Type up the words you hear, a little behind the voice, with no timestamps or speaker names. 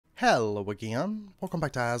Hello again, welcome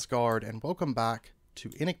back to Asgard, and welcome back to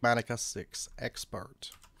Enigmatica 6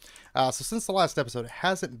 Expert. So since the last episode, it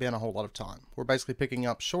hasn't been a whole lot of time. We're basically picking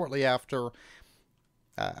up shortly after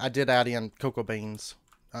I did add in cocoa beans.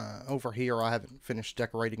 Over here, I haven't finished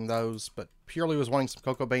decorating those, but purely was wanting some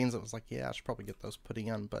cocoa beans. It was like, yeah, I should probably get those put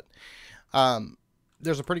in, but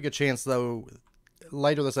there's a pretty good chance, though,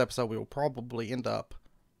 later this episode, we will probably end up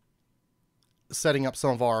setting up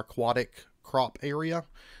some of our aquatic crop area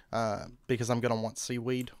because I'm going to want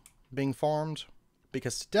seaweed being farmed,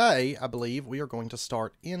 because today I believe we are going to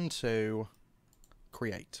start into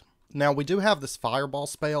create. Now we do have this fireball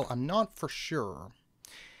spell. I'm not for sure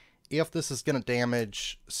if this is going to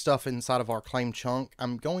damage stuff inside of our claim chunk.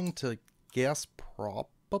 I'm going to guess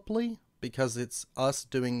probably, because it's us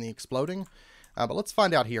doing the exploding, but let's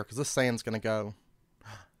find out here, because this sand's going to go.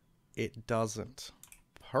 It doesn't.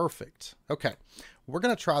 Perfect. Okay, we're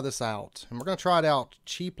going to try this out, and we're going to try it out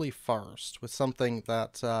cheaply first with something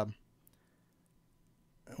that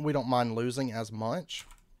we don't mind losing as much.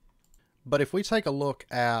 But if we take a look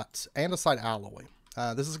at andesite alloy,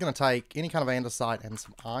 this is going to take any kind of andesite and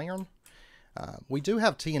some iron. We do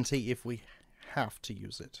have TNT if we have to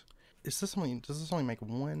use it. Does this only make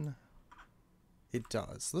one? It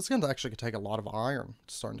does. This is going to actually take a lot of iron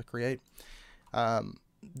starting to create.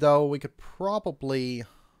 Though we could probably...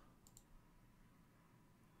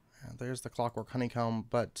 There's the clockwork honeycomb,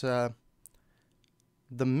 but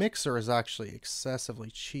the mixer is actually excessively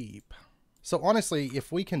cheap. So honestly,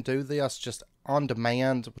 if we can do this just on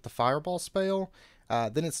demand with the fireball spell,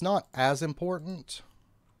 then it's not as important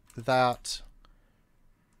that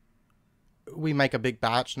we make a big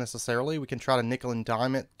batch necessarily. We can try to nickel and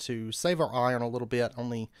dime it to save our iron a little bit,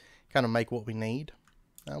 only kind of make what we need,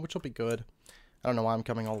 which will be good. I don't know why I'm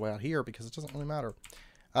coming all the way out here, because it doesn't really matter.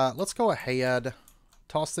 Let's go ahead,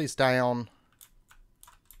 toss these down.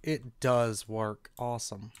 It does work.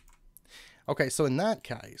 Awesome. Okay, so in that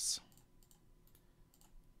case,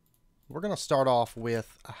 we're going to start off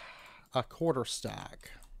with a quarter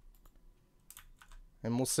stack.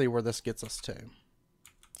 And we'll see where this gets us to.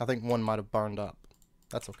 I think one might have burned up.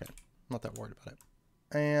 That's okay. I'm not that worried about it.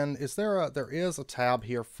 And is there is a tab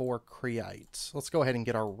here for create. Let's go ahead and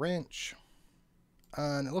get our wrench.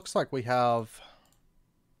 And it looks like we have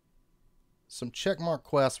some checkmark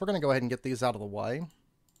quests. We're going to go ahead and get these out of the way.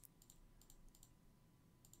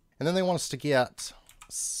 And then they want us to get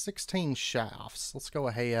 16 shafts. Let's go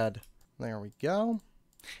ahead. There we go.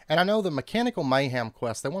 And I know the Mechanical Mayhem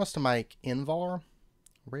quest, they want us to make Invar,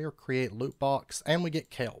 rare create loot box, and we get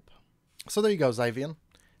kelp. So there you go, Xavian.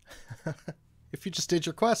 If you just did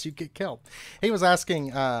your quest, you get kelp. He was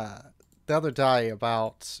asking the other day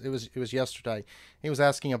about, it was yesterday, he was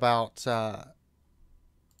asking about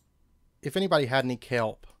if anybody had any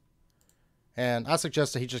kelp. And I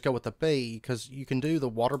suggested he just go with the bee, because you can do the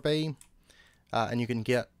water bee, and you can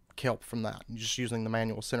get kelp from that, just using the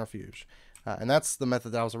manual centrifuge. And that's the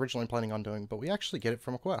method that I was originally planning on doing, but we actually get it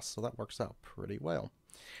from a quest, so that works out pretty well.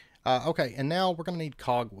 Okay, and now we're going to need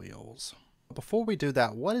cogwheels. Before we do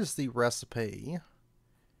that, what is the recipe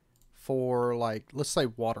for, like, let's say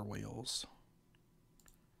water wheels?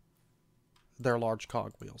 They're large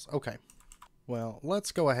cogwheels. Okay. Well,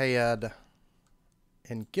 let's go ahead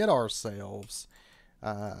and get ourselves,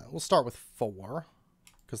 we'll start with 4,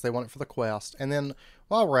 because they want it for the quest. And then,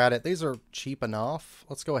 while we're at it, these are cheap enough.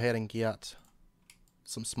 Let's go ahead and get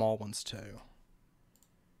some small ones, too.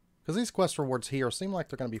 Because these quest rewards here seem like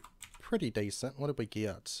they're going to be pretty decent. What did we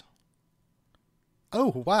get?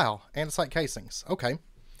 Oh, wow. Andesite casings. Okay.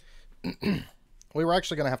 We were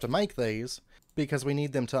actually going to have to make these, because we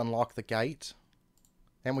need them to unlock the gate.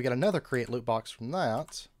 And we get another create loot box from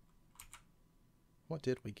that. What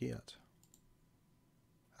did we get?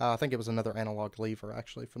 I think it was another analog lever,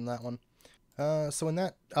 actually, from that one. So in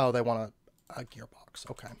that... Oh, they want a gearbox.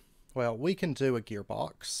 Okay. Well, we can do a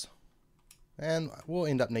gearbox. And we'll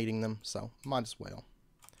end up needing them, so might as well.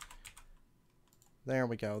 There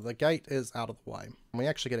we go. The gate is out of the way. And we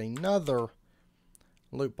actually get another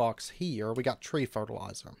loot box here. We got tree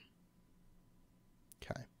fertilizer.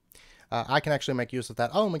 Okay. I can actually make use of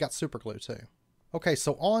that. Oh, and we got super glue, too. Okay,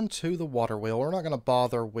 so on to the water wheel. We're not going to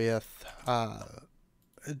bother with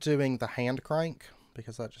doing the hand crank,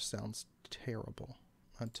 because that just sounds terrible.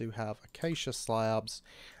 I do have acacia slabs.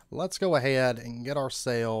 Let's go ahead and get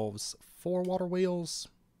ourselves 4 water wheels.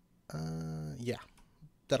 Yeah,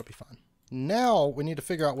 that'll be fine. Now we need to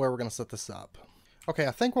figure out where we're going to set this up. Okay,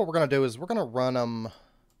 I think what we're going to do is we're going to run them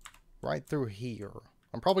right through here.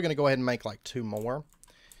 I'm probably going to go ahead and make like 2 more.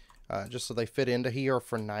 Just so they fit into here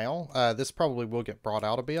for now. This probably will get brought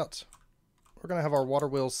out a bit. We're going to have our water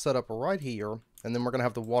wheels set up right here. And then we're going to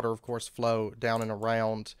have the water, of course, flow down and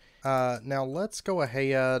around. Now let's go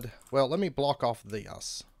ahead. Well, let me block off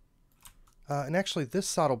this. And actually, this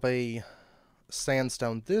side will be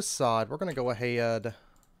sandstone. This side, we're going to go ahead.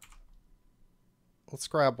 Let's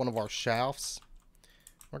grab one of our shafts.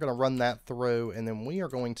 We're going to run that through, and then we are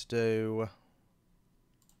going to do...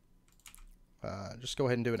 just go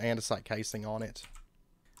ahead and do an andesite casing on it.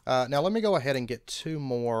 Now let me go ahead and get 2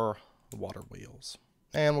 more water wheels.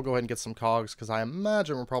 And we'll go ahead and get some cogs, because I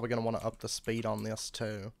imagine we're probably going to want to up the speed on this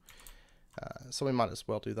too. So we might as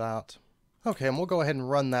well do that. Okay, and we'll go ahead and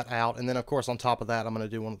run that out. And then, of course, on top of that, I'm going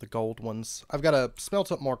to do one of the gold ones. I've got to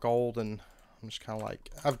smelt up more gold, and I'm just kind of like...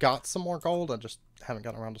 I've got some more gold, I just haven't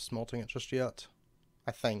gotten around to smelting it just yet.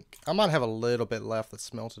 I think. I might have a little bit left that's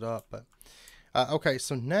smelted up, but... okay,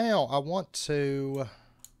 so now I want to...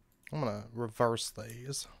 I'm going to reverse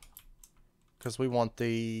these. Because we want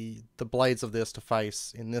the blades of this to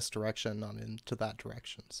face in this direction, not into that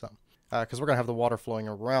direction. So, because we're going to have the water flowing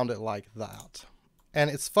around it like that. And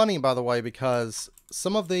it's funny, by the way, because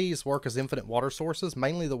some of these work as infinite water sources,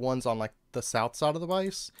 mainly the ones on like the south side of the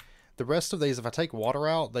base. The rest of these, if I take water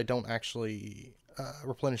out, they don't actually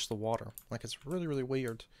replenish the water. Like, it's really, really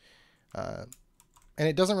weird. And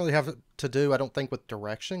it doesn't really have to do, I don't think, with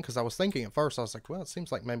direction, because I was thinking at first, I was like, well, it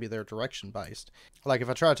seems like maybe they're direction-based. Like, if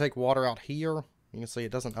I try to take water out here, you can see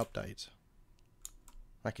it doesn't update.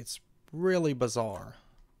 Like, it's really bizarre.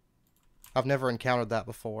 I've never encountered that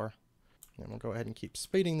before. And we'll go ahead and keep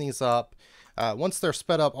speeding these up. Once they're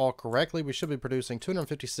sped up all correctly, we should be producing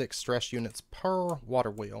 256 stress units per water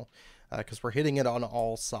wheel, because we're hitting it on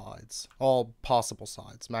all sides, all possible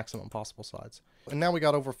sides, maximum possible sides. And now we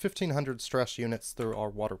got over 1,500 stress units through our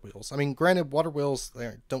water wheels. I mean, granted, water wheels,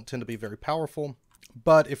 they don't tend to be very powerful,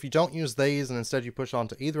 but if you don't use these and instead you push on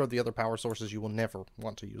to either of the other power sources, you will never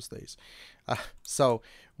want to use these. So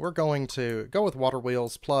we're going to go with water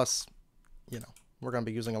wheels, plus, you know, we're going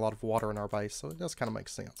to be using a lot of water in our base, so it does kind of make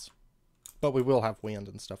sense. But we will have wind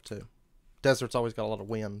and stuff too. Desert's always got a lot of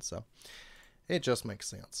wind, so it just makes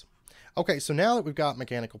sense. Okay, so now that we've got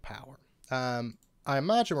mechanical power, I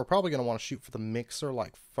imagine we're probably going to want to shoot for the mixer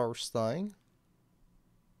like first thing.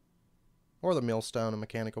 Or the millstone and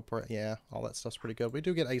mechanical, yeah, all that stuff's pretty good. We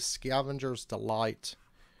do get a Scavenger's Delight.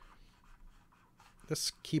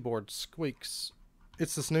 This keyboard squeaks.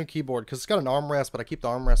 It's this new keyboard because it's got an armrest, but I keep the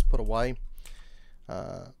armrest put away.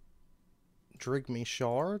 Drigme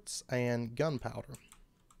shards and gunpowder.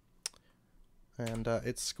 And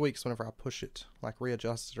it squeaks whenever I push it, like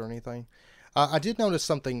readjust it or anything. I did notice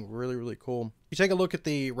something really, really cool. You take a look at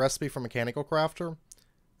the recipe for Mechanical Crafter.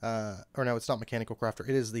 Or no, it's not Mechanical Crafter.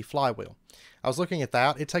 It is the flywheel. I was looking at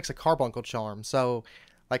that. It takes a carbuncle charm. So,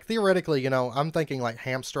 like, theoretically, you know, I'm thinking like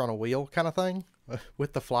hamster on a wheel kind of thing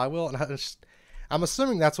with the flywheel. And I'm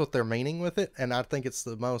assuming that's what they're meaning with it. And I think it's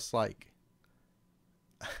the most, like,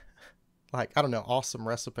 I don't know, awesome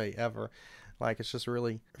recipe ever. Like, it's just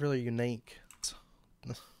really, really unique.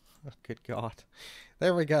 Oh, good God.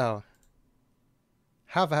 There we go.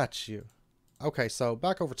 How about you? Okay, so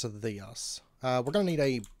back over to this. We're going to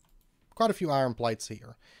need quite a few iron plates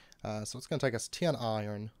here. So it's going to take us 10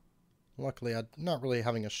 iron. Luckily, I'm not really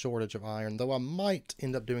having a shortage of iron, though I might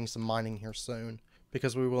end up doing some mining here soon,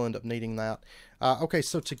 because we will end up needing that. Okay,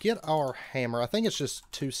 so to get our hammer, I think it's just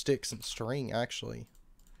 2 sticks and string, actually.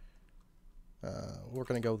 We're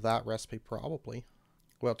going to go that recipe, probably.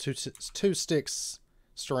 Well, two sticks,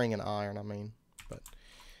 string, and iron, I mean. But,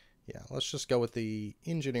 yeah, let's just go with the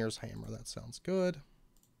engineer's hammer. That sounds good.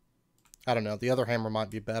 I don't know. The other hammer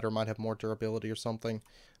might be better, might have more durability or something.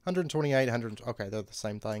 128, 100... Okay, they're the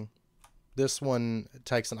same thing. This one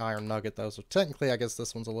takes an iron nugget, though, so technically I guess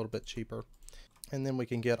this one's a little bit cheaper. And then we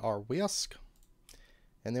can get our whisk.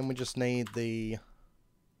 And then we just need the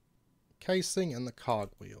casing and the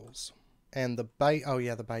cogwheels. And the oh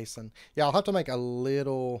yeah, the basin. Yeah, I'll have to make a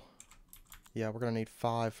little... Yeah, we're going to need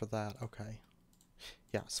 5 for that. Okay.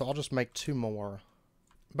 Yeah, so I'll just make 2 more.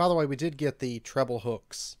 By the way, we did get the treble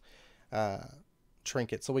hooks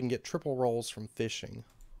trinket, so we can get triple rolls from fishing.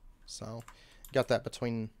 So, got that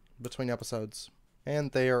between episodes.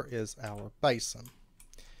 And there is our basin.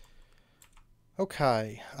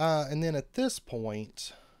 Okay, and then at this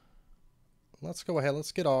point, let's go ahead,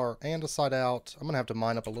 let's get our andesite out. I'm going to have to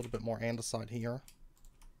mine up a little bit more andesite here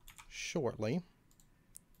shortly.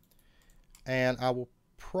 And I will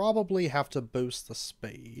probably have to boost the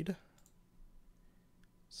speed.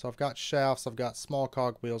 So I've got shafts, I've got small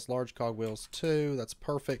cogwheels, large cogwheels too. That's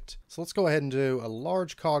perfect. So let's go ahead and do a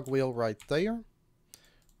large cogwheel right there.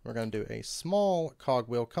 We're going to do a small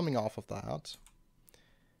cogwheel coming off of that.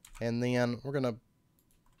 And then we're going to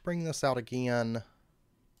bring this out again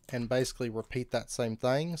and basically repeat that same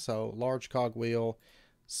thing. So large cogwheel,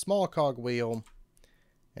 small cogwheel,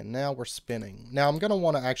 and now we're spinning. Now I'm going to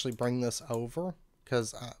want to actually bring this over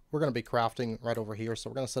because we're going to be crafting right over here. So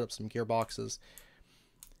we're going to set up some gearboxes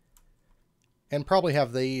and probably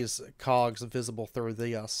have these cogs visible through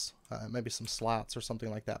this, maybe some slats or something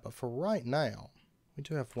like that. But for right now, we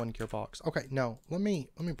do have one gearbox. Okay, no, let me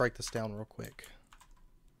break this down real quick.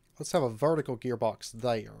 Let's have a vertical gearbox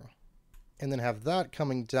there, and then have that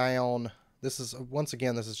coming down. This is, once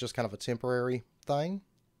again, this is just kind of a temporary thing,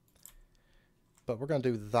 but we're going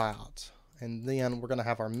to do that, and then we're going to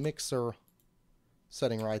have our mixer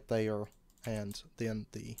setting right there, and then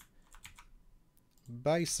the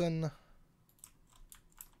basin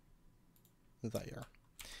there.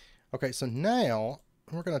 Okay, so now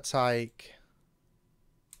we're going to take...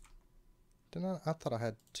 I thought I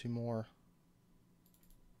had 2 more.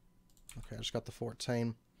 Okay, I just got the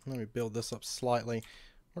 14. Let me build this up slightly.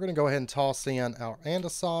 We're going to go ahead and toss in our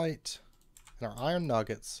andesite and our iron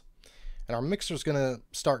nuggets. And our mixer's going to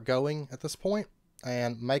start going at this point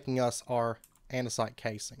and making us our andesite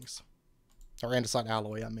casings. Or andesite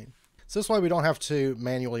alloy, I mean. So this way we don't have to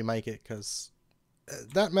manually make it, because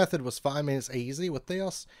that method was fine. I mean, it's easy with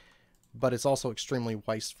this, but it's also extremely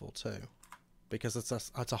wasteful too, because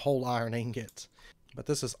it's a whole iron ingot. But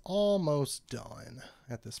this is almost done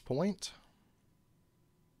at this point.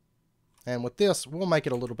 And with this, we'll make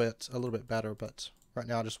it a little bit better, but right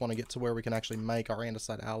now I just want to get to where we can actually make our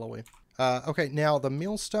andesite alloy. Okay, now the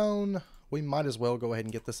millstone, we might as well go ahead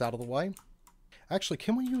and get this out of the way. Actually,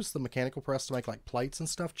 can we use the mechanical press to make like plates and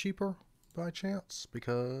stuff cheaper by chance?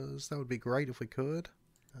 Because that would be great if we could.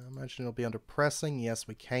 I imagine it'll be under pressing. Yes,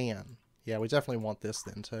 we can. Yeah, we definitely want this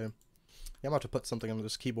then too. Yeah, I'm going to have to put something under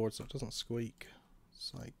this keyboard so it doesn't squeak.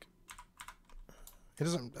 It's like... It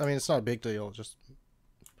doesn't... I mean, it's not a big deal. It just...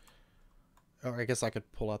 Or I guess I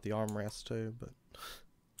could pull out the armrest too, but...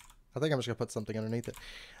 I think I'm just going to put something underneath it.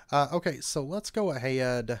 Okay, so let's go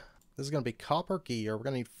ahead. This is going to be copper gear. We're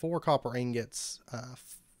going to need 4 copper ingots,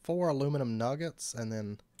 4 aluminum nuggets, and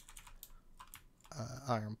then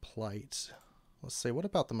iron plate. Let's see, what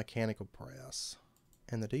about the mechanical press?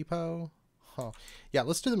 In the depot? Huh. Yeah,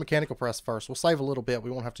 let's do the mechanical press first. We'll save a little bit. We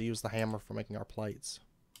won't have to use the hammer for making our plates.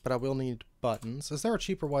 But I will need buttons. Is there a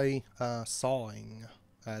cheaper way? Sawing.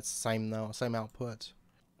 It's the same though, same output.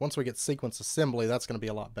 Once we get sequence assembly, that's going to be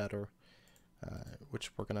a lot better.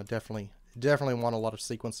 Which we're going to definitely want a lot of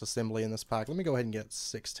sequence assembly in this pack. Let me go ahead and get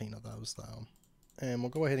 16 of those though. And we'll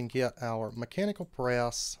go ahead and get our mechanical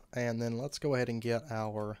press, and then let's go ahead and get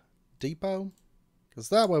our depot, because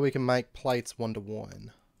that way we can make plates 1-to-1.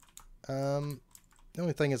 The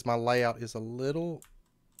only thing is my layout is a little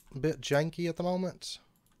bit janky at the moment.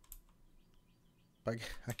 But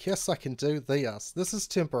I guess I can do this. This is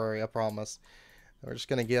temporary, I promise. We're just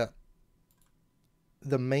going to get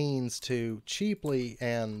the means to cheaply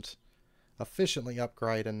and efficiently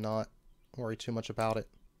upgrade and not worry too much about it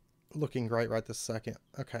looking great right this second.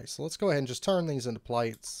 Okay, so let's go ahead and just turn these into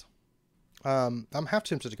plates. I'm half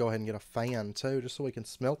tempted to go ahead and get a fan too, just so we can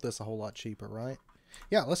smelt this a whole lot cheaper, right?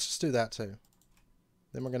 Yeah, let's just do that too.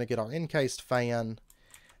 Then we're going to get our encased fan,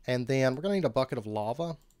 and then we're going to need a bucket of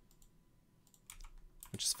lava.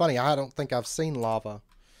 Which is funny, I don't think I've seen lava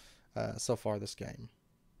so far this game.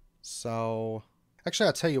 So, actually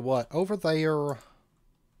I'll tell you what, over there,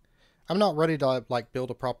 I'm not ready to like build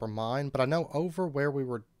a proper mine, but I know over where we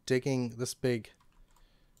were digging this big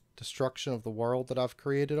destruction of the world that I've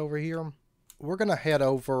created over here, we're going to head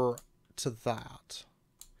over to that.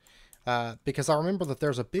 Because I remember that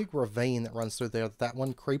there's a big ravine that runs through there that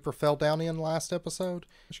one creeper fell down in last episode.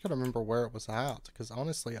 I just got to remember where it was at, because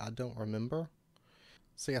honestly I don't remember.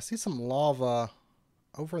 See, I see some lava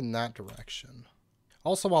over in that direction.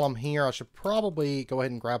 Also, while I'm here, I should probably go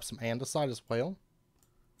ahead and grab some andesite as well.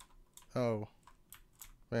 Oh.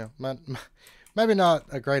 Well, maybe not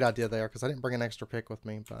a great idea there, because I didn't bring an extra pick with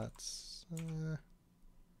me, but...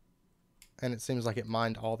 and it seems like it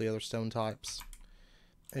mined all the other stone types.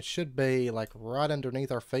 It should be, like, right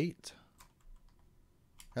underneath our feet.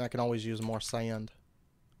 And I can always use more sand.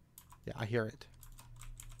 Yeah, I hear it.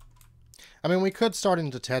 I mean, we could start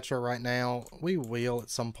into Tetra right now. We will at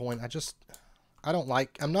some point.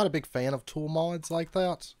 I'm not a big fan of tool mods like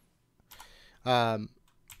that. And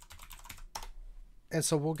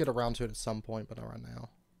so we'll get around to it at some point, but not right now.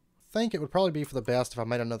 I think it would probably be for the best if I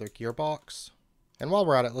made another gearbox. And while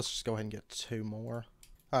we're at it, let's just go ahead and get 2 more.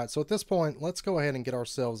 Alright, so at this point, let's go ahead and get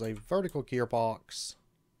ourselves a vertical gearbox.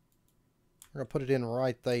 We're going to put it in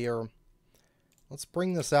right there. Let's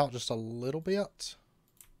bring this out just a little bit.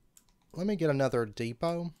 Let me get another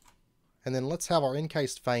depot. And then let's have our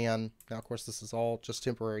encased fan. Now, of course, this is all just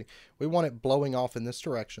temporary. We want it blowing off in this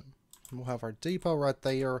direction. And we'll have our depot right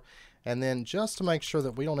there. And then just to make sure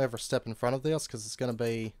that we don't ever step in front of this, because it's going to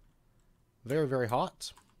be very, very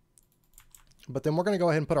hot. But then we're going to go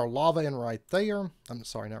ahead and put our lava in right there. I'm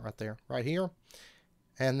sorry, not right there. Right here.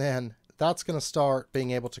 And then that's going to start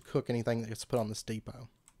being able to cook anything that gets put on this depot.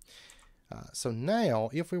 So now,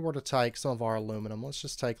 if we were to take some of our aluminum, let's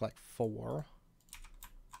just take like 4.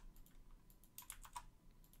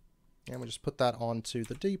 And we just put that onto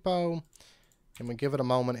the depot. And we give it a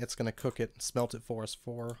moment, it's going to cook it and smelt it for us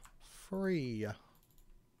for free.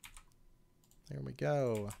 There we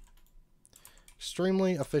go.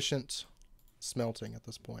 Extremely efficient smelting at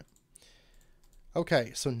this point.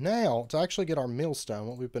 Okay, so now to actually get our millstone,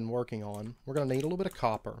 what we've been working on, we're going to need a little bit of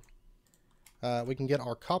copper. We can get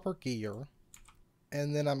our copper gear.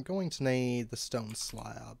 And then I'm going to need the stone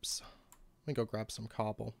slabs. Let me go grab some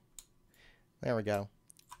cobble. There we go.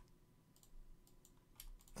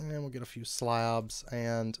 And we'll get a few slabs,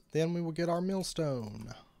 and then we will get our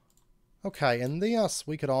millstone. Okay, and this,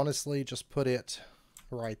 we could honestly just put it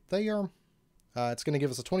right there. It's going to give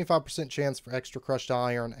us a 25% chance for extra crushed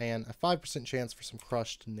iron, and a 5% chance for some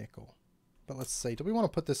crushed nickel. But let's see, do we want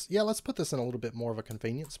to put this? Yeah, let's put this in a little bit more of a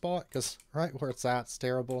convenient spot, because right where it's at, it's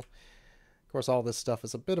terrible. Of course, all this stuff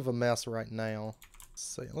is a bit of a mess right now. Let's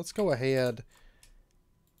see, let's go ahead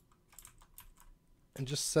and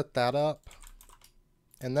just set that up.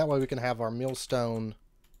 And that way we can have our millstone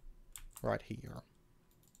right here.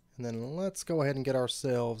 And then let's go ahead and get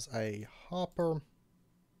ourselves a hopper.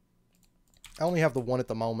 I only have the one at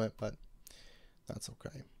the moment, but that's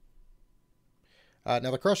okay.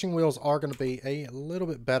 Now the crushing wheels are going to be a little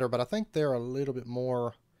bit better, but I think they're a little bit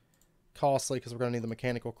more costly because we're going to need the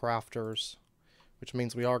mechanical crafters, which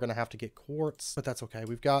means we are going to have to get quartz, but that's okay.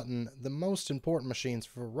 We've gotten the most important machines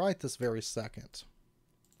for right this very second.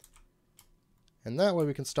 And that way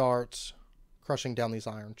we can start crushing down these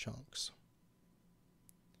iron chunks.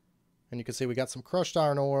 And you can see we got some crushed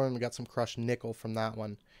iron ore and we got some crushed nickel from that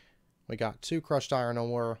one. We got 2 crushed iron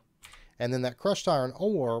ore. And then that crushed iron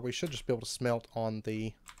ore, we should just be able to smelt on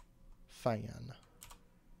the fan.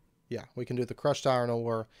 Yeah, we can do the crushed iron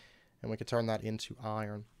ore and we can turn that into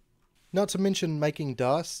iron. Not to mention making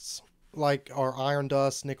dusts, like our iron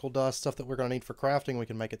dust, nickel dust, stuff that we're going to need for crafting, we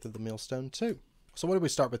can make it through the millstone too. So what did we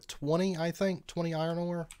start with? 20, I think? 20 iron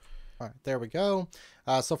ore? Alright, there we go.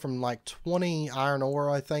 So from like 20 iron ore,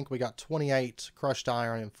 I think, we got 28 crushed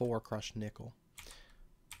iron and 4 crushed nickel.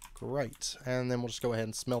 Great. And then we'll just go ahead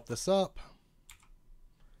and smelt this up.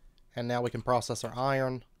 And now we can process our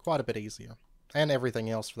iron quite a bit easier. And everything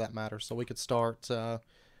else for that matter. So we could start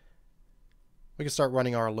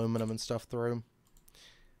running our aluminum and stuff through.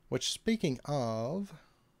 Which, speaking of,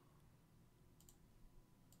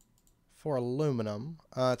 for aluminum,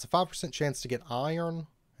 it's a 5% chance to get iron,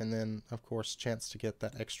 and then, of course, chance to get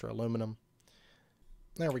that extra aluminum.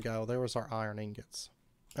 There we go. There was our iron ingots.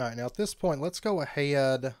 Alright, now at this point, let's go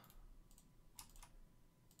ahead,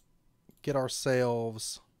 get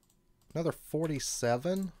ourselves another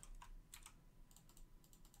 47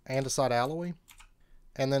 andesite alloy.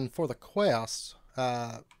 And then for the quest,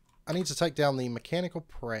 I need to take down the mechanical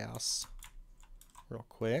press real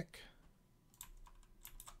quick,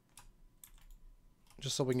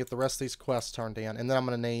 just so we can get the rest of these quests turned in. And then I'm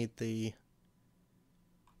going to need the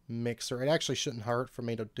mixer. It actually shouldn't hurt for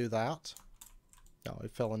me to do that. Oh,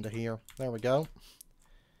 it fell into here. There we go.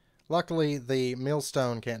 Luckily, the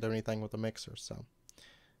millstone can't do anything with the mixer, so.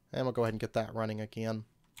 And we'll go ahead and get that running again.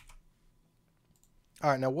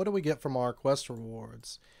 Alright, now what do we get from our quest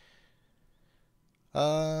rewards?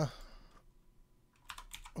 What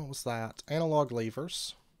was that? Analog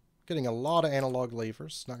levers. Getting a lot of analog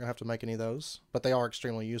levers. Not going to have to make any of those, but they are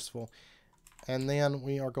extremely useful. And then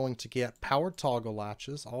we are going to get powered toggle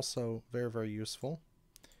latches, also very, very useful.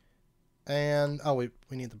 And, oh, we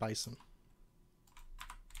need the basin.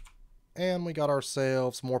 And we got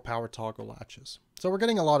ourselves more powered toggle latches. So we're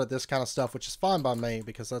getting a lot of this kind of stuff, which is fine by me,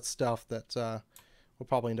 because that's stuff that we'll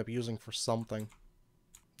probably end up using for something.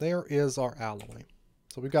 There is our alloy.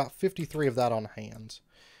 So we've got 53 of that on hand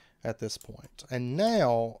at this point. And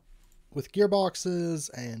now, with gearboxes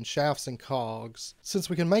and shafts and cogs, since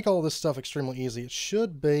we can make all this stuff extremely easy, it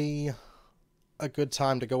should be a good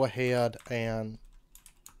time to go ahead and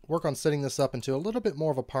work on setting this up into a little bit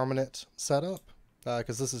more of a permanent setup,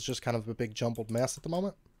 because this is just kind of a big jumbled mess at the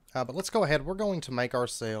moment. But let's go ahead. We're going to make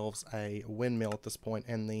ourselves a windmill at this point,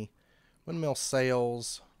 and the windmill sail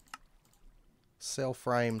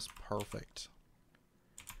frame's perfect.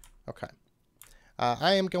 Okay.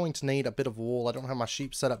 I am going to need a bit of wool. I don't have my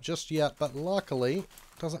sheep set up just yet, but luckily,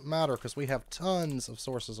 it doesn't matter because we have tons of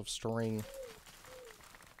sources of string.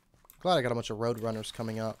 Glad I got a bunch of roadrunners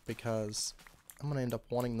coming up because I'm going to end up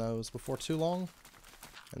wanting those before too long.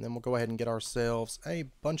 And then we'll go ahead and get ourselves a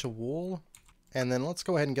bunch of wool. And then let's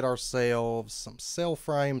go ahead and get ourselves some sail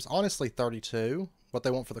frames. Honestly, 32. What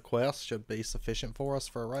they want for the quest should be sufficient for us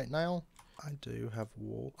for right now. I do have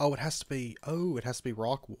wool. Oh, it has to be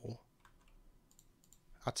rock wool.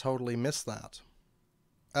 I totally missed that.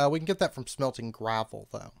 We can get that from smelting gravel,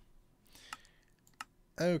 though.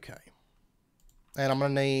 Okay. And I'm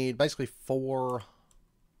going to need basically 4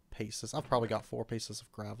 pieces. I've probably got 4 pieces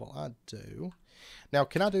of gravel. I do. Now,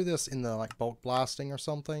 can I do this in the, like, bulk blasting or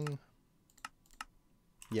something?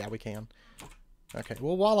 Yeah, we can. Okay,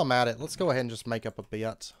 well, while I'm at it, let's go ahead and just make up a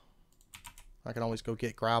bit. I can always go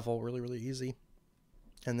get gravel really, really easy.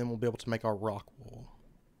 And then we'll be able to make our rock wool.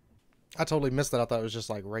 I totally missed that. I thought it was just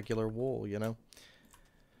like regular wool, you know?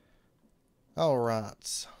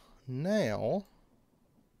 Alright. Now,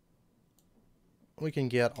 we can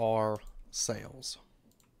get our sails.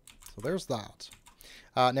 So there's that.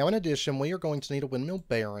 Now, in addition, we are going to need a windmill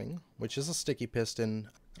bearing, which is a sticky piston.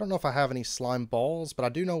 I don't know if I have any slime balls, but I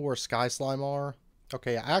do know where sky slime are.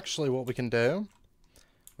 Okay, actually what we can do,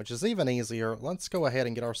 which is even easier, let's go ahead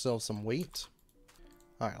and get ourselves some wheat.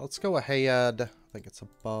 Alright, let's go ahead. I think it's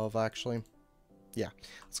above, actually. Yeah.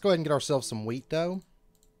 Let's go ahead and get ourselves some wheat dough.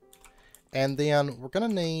 And then we're going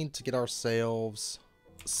to need to get ourselves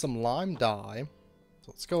some lime dye.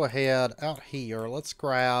 So let's go ahead out here. Let's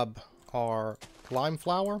grab our lime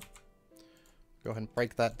flour. Go ahead and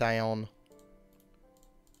break that down.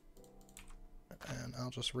 And I'll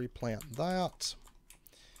just replant that.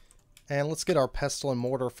 And let's get our pestle and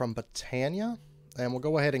mortar from Botania. And we'll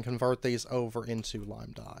go ahead and convert these over into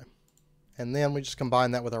lime dye. And then we just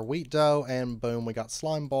combine that with our wheat dough, and boom, we got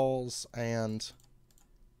slime balls, and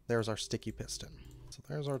there's our sticky piston. So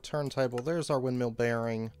there's our turntable, there's our windmill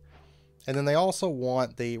bearing, and then they also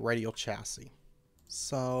want the radial chassis.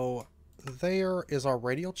 So there is our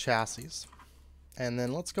radial chassis. And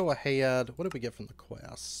then let's go ahead, what did we get from the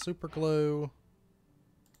quest? Super glue,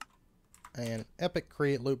 and epic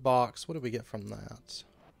create loot box. What did we get from that?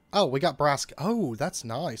 Oh, we got brass. Oh, that's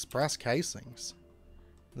nice. Brass casings.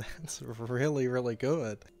 That's really, really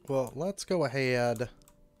good. Well, let's go ahead.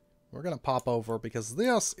 We're going to pop over because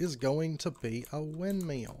this is going to be a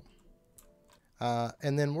windmill.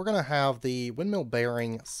 And then we're going to have the windmill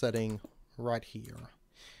bearing setting right here.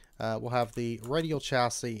 We'll have the radial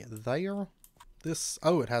chassis there. This,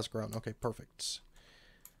 oh, it has grown. Okay, perfect.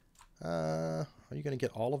 Are you going to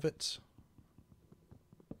get all of it?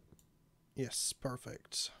 Yes,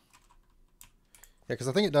 perfect. Yeah, because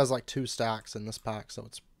I think it does like 2 stacks in this pack, so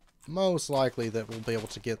it's most likely that we'll be able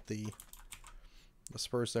to get the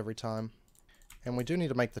spruce every time. And we do need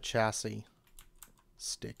to make the chassis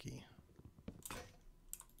sticky.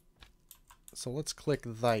 So let's click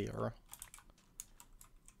there.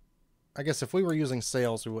 I guess if we were using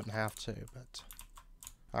sails, we wouldn't have to, but...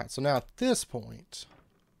 Alright, so now at this point...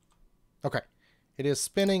 Okay, it is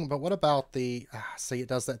spinning, but what about the... see, it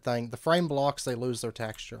does that thing. The frame blocks, they lose their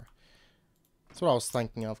texture. That's what I was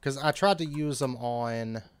thinking of, because I tried to use them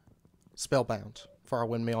on Spellbound for our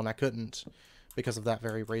windmill, and I couldn't because of that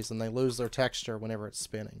very reason. They lose their texture whenever it's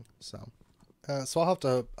spinning. So I'll have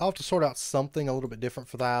to sort out something a little bit different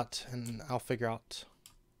for that, and I'll figure out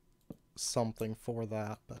something for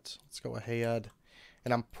that. But let's go ahead,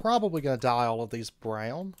 and I'm probably going to dye all of these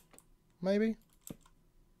brown, maybe.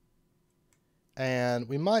 And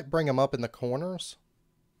we might bring them up in the corners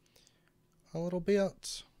a little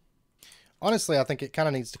bit. Honestly, I think it kind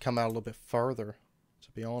of needs to come out a little bit further,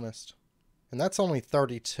 to be honest. And that's only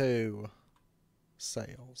 32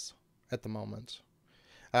 sails at the moment.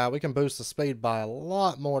 We can boost the speed by a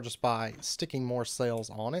lot more just by sticking more sails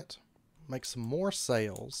on it. Make some more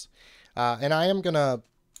sails. And I'm gonna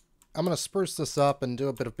spruce this up and do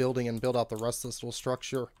a bit of building and build out the rest of this little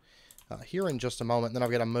structure here in just a moment. Then I've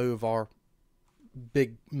got to move our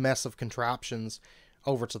big mess of contraptions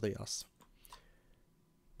over to this.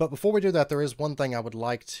 But before we do that, there is one thing I would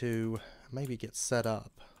like to maybe get set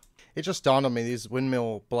up. It just dawned on me, these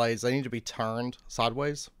windmill blades, they need to be turned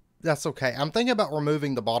sideways. That's okay. I'm thinking about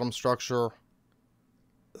removing the bottom structure,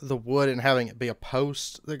 the wood, and having it be a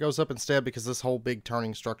post that goes up instead, because this whole big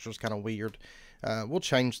turning structure is kind of weird. We'll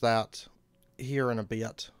change that here in a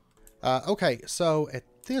bit. Okay, so at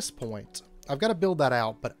this point, I've got to build that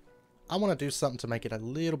out, but I want to do something to make it a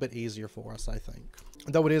little bit easier for us, I think.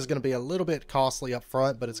 Though it is going to be a little bit costly up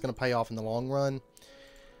front, but it's going to pay off in the long run.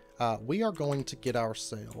 We are going to get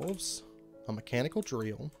ourselves a mechanical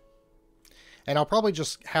drill. And I'll probably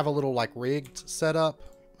just have a little like rigged setup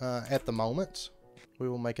at the moment. We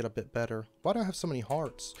will make it a bit better. Why do I have so many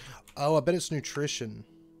hearts? Oh, I bet it's nutrition.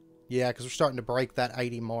 Yeah, because we're starting to break that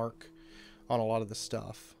 80 mark on a lot of this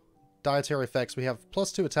stuff. Dietary effects. We have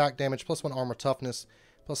 +2 attack damage, +1 armor toughness,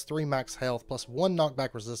 +3 max health, +1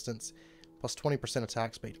 knockback resistance, +20%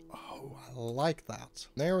 attack speed. Oh, I like that.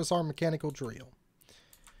 There is our mechanical drill.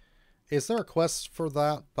 Is there a quest for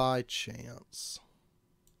that by chance?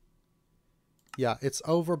 Yeah, it's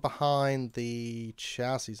over behind the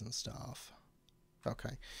chassis and stuff.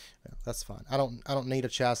 Okay, yeah, that's fine. I don't need a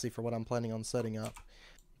chassis for what I'm planning on setting up.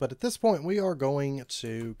 But at this point, we are going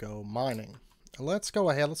to go mining. Let's go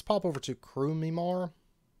ahead. Let's pop over to Krumimar.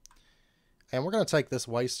 And we're going to take this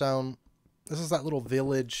waystone. This is that little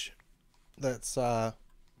village that's kind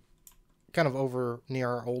of over near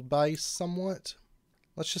our old base somewhat.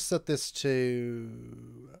 Let's just set this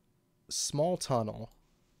to small tunnel.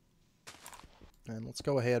 And let's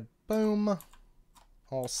go ahead. Boom.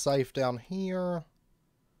 All safe down here.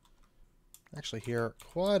 Actually, here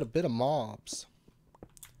quite a bit of mobs.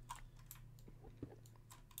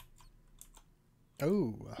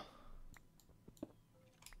 Ooh.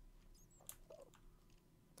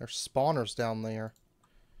 There's spawners down there.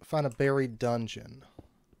 Find a buried dungeon.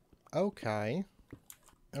 Okay.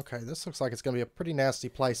 Okay, this looks like it's going to be a pretty nasty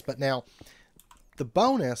place. But now, the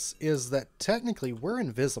bonus is that technically we're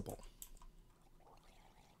invisible.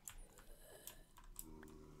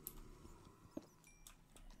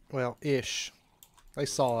 Well, ish. They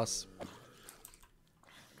saw us.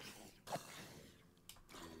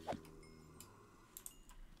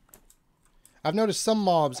 I've noticed some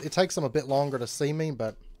mobs, it takes them a bit longer to see me,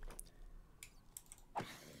 but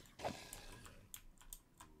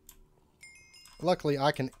luckily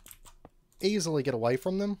I can easily get away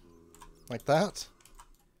from them, like that.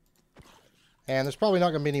 And there's probably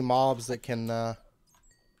not going to be any mobs that can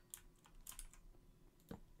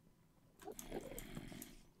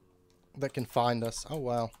find us. Oh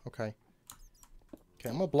wow, okay. Okay,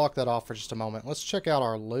 I'm going to block that off for just a moment. Let's check out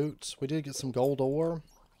our loot. We did get some gold ore.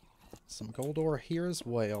 Some gold ore here as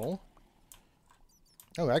well.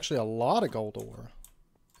 Oh, actually a lot of gold ore.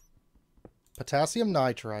 Potassium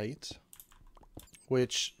nitrate,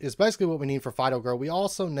 which is basically what we need for Phyto Grow. We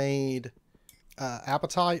also need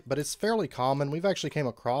apatite, but it's fairly common. We've actually came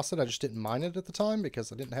across it. I just didn't mine it at the time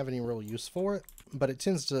because I didn't have any real use for it. But it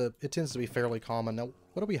tends to be fairly common. Now,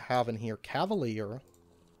 what do we have in here? Cavalier.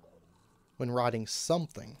 When riding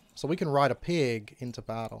something. So we can ride a pig into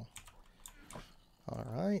battle.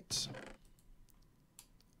 Alright.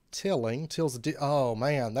 Tilling. Till's oh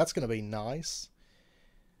man, that's going to be nice.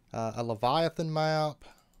 A Leviathan map.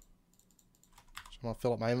 I'm going to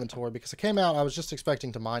fill up my inventory because I came out, I was just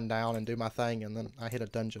expecting to mine down and do my thing, and then I hit a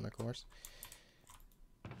dungeon, of course.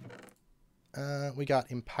 We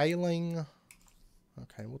got Impaling.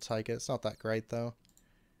 Okay, we'll take it. It's not that great, though.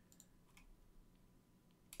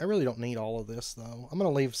 I really don't need all of this, though. I'm going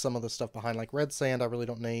to leave some of this stuff behind. Like red sand, I really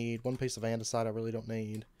don't need. One piece of andesite, I really don't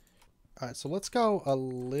need. Alright, so let's go a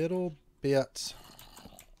little bit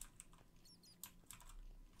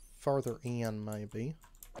further in, maybe.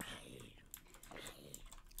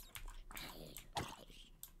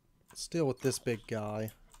 Let's deal with this big guy.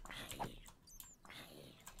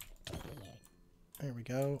 There we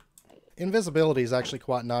go. Invisibility is actually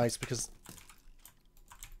quite nice because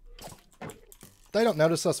they don't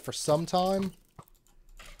notice us for some time.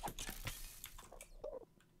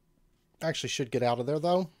 Actually should get out of there,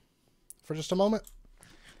 though, for just a moment.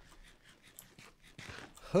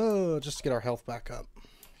 Just to get our health back up.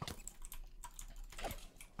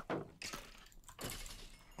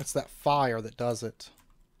 It's that fire that does it.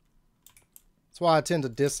 That's why I tend to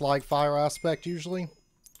dislike fire aspect usually.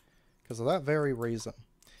 Because of that very reason.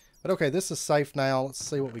 But okay, this is safe now. Let's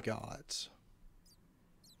see what we got.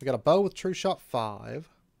 We got a bow with True Shot 5.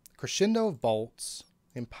 Crescendo of Bolts.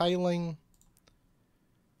 Impaling.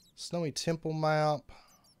 Snowy Temple map.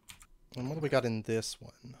 And what do we got in this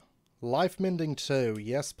one? Life Mending 2.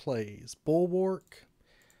 Yes, please. Bulwark.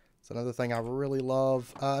 It's another thing I really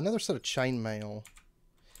love. Another set of chainmail.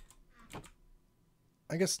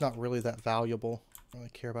 I guess not really that valuable. I don't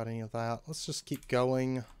really care about any of that. Let's just keep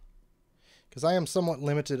going. Because I am somewhat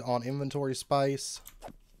limited on inventory space.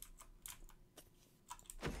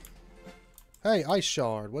 Hey, Ice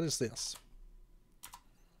Shard. What is this?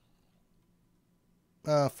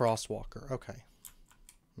 Frostwalker. Okay.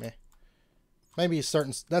 Meh. Maybe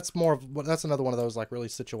certain... That's more of... That's another one of those, like, really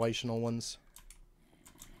situational ones.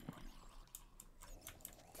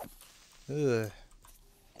 Ugh.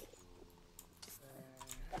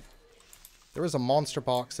 There is a monster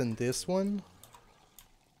box in this one.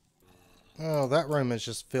 Oh, that room is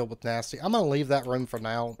just filled with nasty. I'm going to leave that room for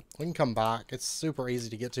now. We can come back. It's super easy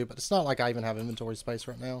to get to, but it's not like I even have inventory space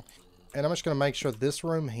right now. And I'm just going to make sure this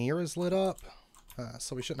room here is lit up.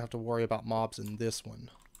 So we shouldn't have to worry about mobs in this one,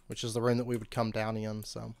 which is the room that we would come down in.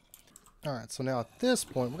 So, alright, so now at this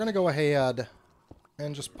point, we're going to go ahead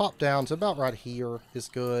and just pop down to about right here is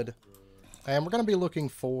good. And we're going to be looking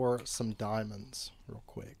for some diamonds real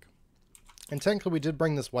quick. And technically we did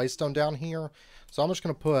bring this waystone down here. So I'm just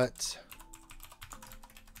going to put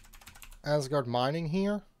Asgaard mining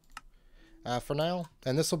here for now.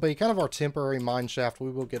 And this will be kind of our temporary mine shaft.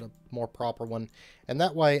 We will get a more proper one. And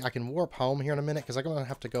that way I can warp home here in a minute because I'm going to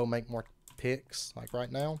have to go make more picks like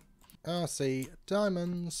right now. See,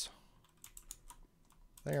 diamonds.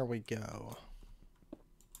 There we go.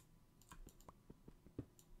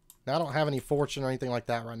 Now, I don't have any fortune or anything like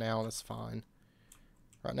that right now. That's fine.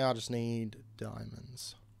 Right now, I just need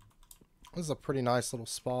diamonds. This is a pretty nice little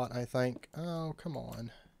spot, I think. Oh, come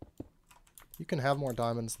on. You can have more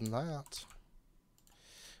diamonds than that.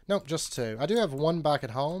 Nope, just 2. I do have 1 back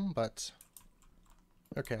at home, but...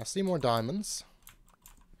 Okay, I see more diamonds.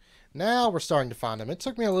 Now we're starting to find them. It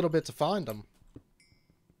took me a little bit to find them.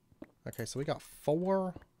 Okay, so we got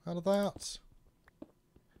 4 out of that.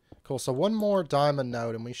 Cool, so 1 more diamond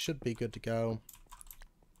node and we should be good to go.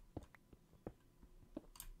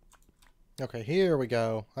 Okay, here we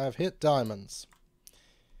go. I've hit diamonds.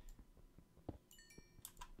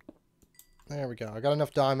 There we go. I got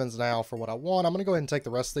enough diamonds now for what I want. I'm going to go ahead and take the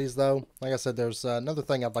rest of these, though. Like I said, there's another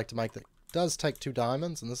thing I'd like to make that does take 2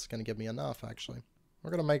 diamonds, and this is going to give me enough, actually.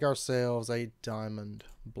 We're going to make ourselves a diamond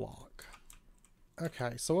block.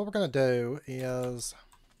 Okay, so what we're going to do is...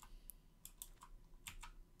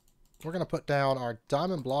 We're going to put down our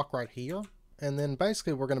diamond block right here. And then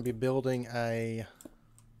basically we're going to be building a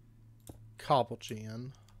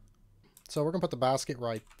Cobblegen. So we're going to put the basket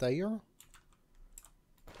right there.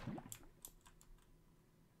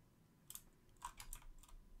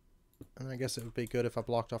 And I guess it would be good if I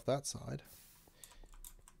blocked off that side.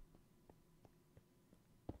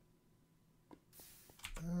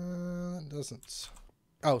 That doesn't...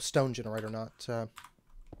 Oh, stone generator, not...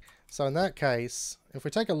 So in that case, if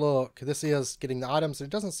we take a look, this is getting the items. It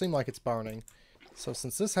doesn't seem like it's burning. So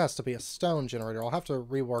since this has to be a stone generator, I'll have to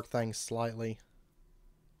rework things slightly.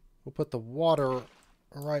 We'll put the water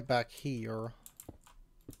right back here.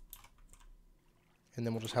 And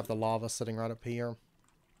then we'll just have the lava sitting right up here.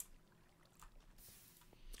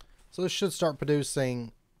 So this should start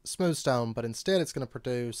producing smooth stone, but instead it's going to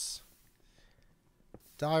produce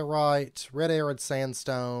diorite, red arid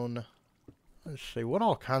sandstone. Let's see, what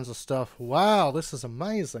all kinds of stuff. Wow, this is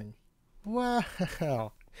amazing. Wow.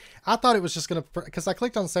 I thought it was just going to, because I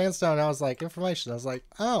clicked on sandstone and I was like, information. I was like,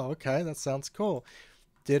 oh, okay, that sounds cool.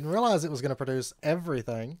 Didn't realize it was going to produce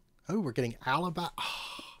everything. Oh, we're getting alabaster.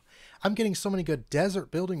 Oh, I'm getting so many good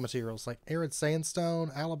desert building materials like arid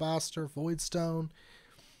sandstone, alabaster, voidstone.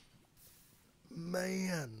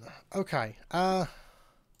 Man. Okay.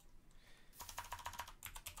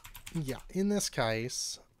 Yeah, in this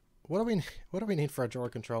case, what do we need for a drawer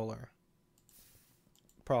controller?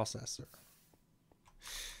 Processor.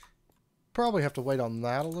 Probably have to wait on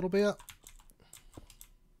that a little bit.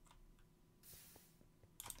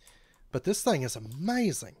 But this thing is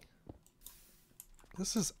amazing.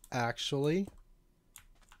 This is actually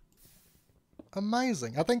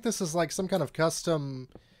amazing. I think this is like some kind of custom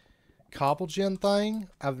Cobblegens thing.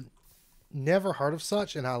 I've never heard of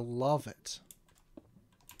such, and I love it.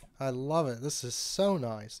 I love it. This is so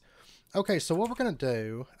nice. Okay, so what we're going to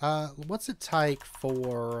do, what's it take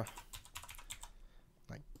for,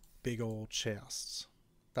 like, big old chests?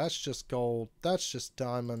 That's just gold. That's just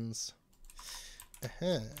diamonds.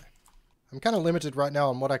 I'm kind of limited right now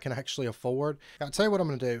on what I can actually afford. I'll tell you what I'm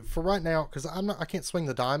going to do. For right now, because I can't swing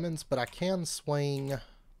the diamonds, but I can swing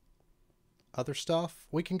other stuff.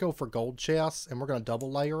 We can go for gold chests, and we're going to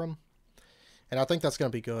double layer them. And I think that's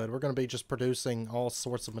going to be good. We're going to be just producing all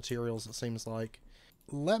sorts of materials, it seems like.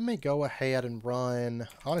 Let me go ahead and run,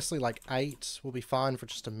 honestly, like 8 will be fine for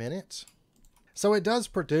just a minute. So it does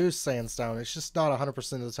produce sandstone. It's just not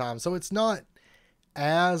 100% of the time. So it's not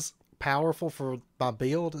as powerful for my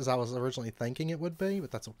build as I was originally thinking it would be,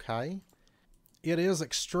 but that's okay. It is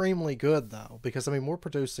extremely good, though, because, I mean, we're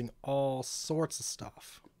producing all sorts of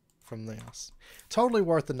stuff from this. Totally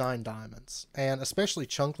worth the 9 diamonds, and especially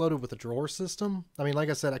chunk loaded with the drawer system. I mean, like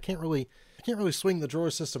I said, I can't really swing the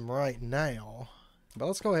drawer system right now. But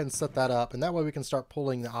let's go ahead and set that up, and that way we can start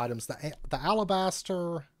pulling the items. The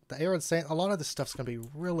alabaster, the arid sand, a lot of this stuff's going to be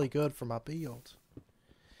really good for my build.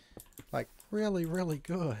 Like, really, really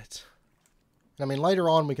good. I mean, later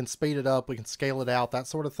on we can speed it up, we can scale it out, that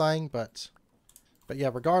sort of thing, but yeah,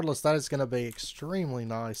 regardless, that is going to be extremely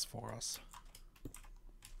nice for us.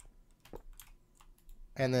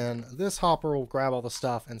 And then this hopper will grab all the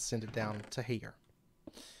stuff and send it down to here.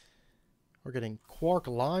 We're getting quark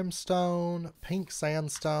limestone, pink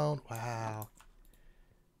sandstone. Wow.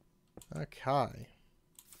 Okay.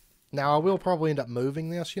 Now, I will probably end up moving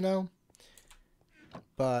this, you know.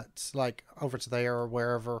 But, like, over to there or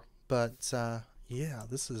wherever. But, yeah,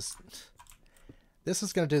 this is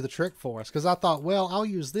going to do the trick for us. Because I thought, well, I'll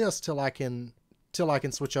use this till I can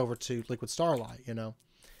switch over to liquid starlight, you know.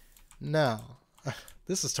 No.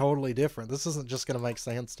 This is totally different. This isn't just going to make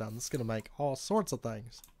sandstone. This is going to make all sorts of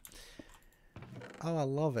things. Oh, I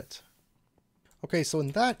love it. Okay, so in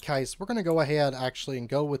that case, we're going to go ahead actually and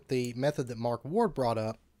go with the method that Mark Ward brought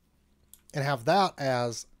up and have that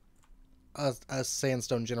as a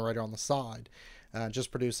sandstone generator on the side.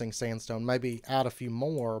 Just producing sandstone. Maybe add a few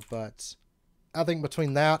more, but I think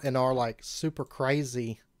between that and our like super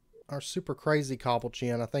crazy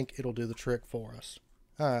Cobblegens, I think it'll do the trick for us.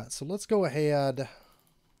 Alright, so let's go ahead,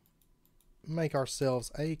 make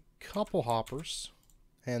ourselves a couple hoppers.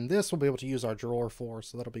 And this we'll be able to use our drawer for,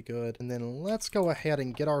 so that'll be good. And then let's go ahead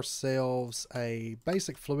and get ourselves a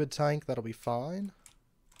basic fluid tank. That'll be fine.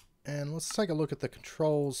 And let's take a look at the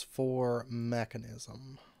controls for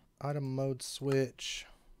mechanism. Item mode switch.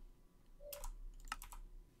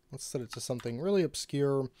 Let's set it to something really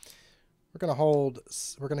obscure. We're going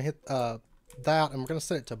to hit that, and we're going to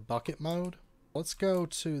set it to bucket mode. Let's go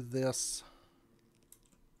to this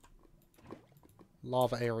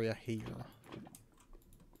lava area here.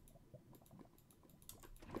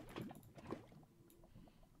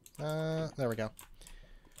 There we go.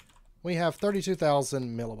 We have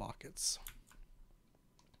 32,000 millibuckets.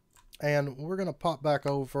 And we're going to pop back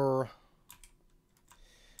over.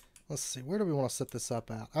 Let's see, where do we want to set this up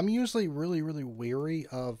at? I'm usually really, really weary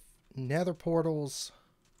of nether portals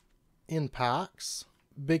in packs,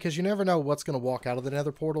 because you never know what's going to walk out of the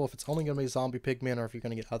nether portal, if it's only going to be zombie pigmen or if you're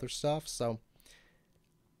going to get other stuff. So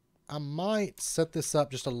I might set this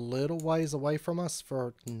up just a little ways away from us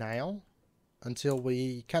for now, until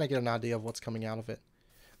we kind of get an idea of what's coming out of it.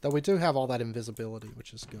 Though we do have all that invisibility,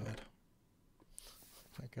 which is good.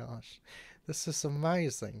 Oh my gosh. This is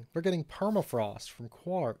amazing. We're getting permafrost from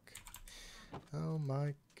quark. Oh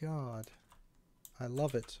my god. I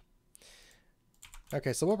love it.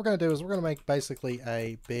 Okay, so what we're going to do is we're going to make basically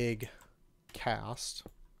a big cast.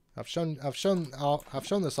 I've shown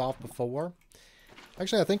this off before.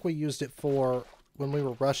 Actually, I think we used it for when we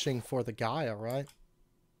were rushing for the Gaia, right?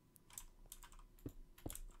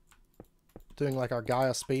 Doing like our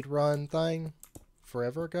Gaia speedrun thing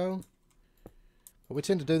forever ago. But we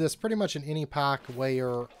tend to do this pretty much in any pack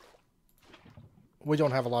where we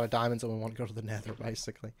don't have a lot of diamonds and we want to go to the nether,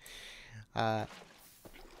 basically. Oh,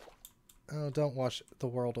 don't wash the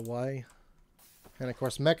world away. And of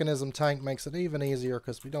course, mechanism tank makes it even easier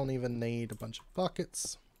because we don't even need a bunch of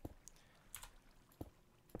buckets.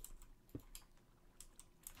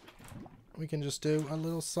 We can just do a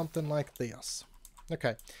little something like this.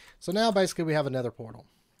 Okay, so now basically we have a nether portal.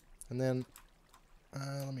 And then,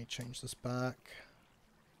 let me change this back.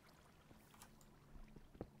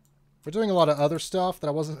 We're doing a lot of other stuff that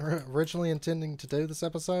I wasn't originally intending to do this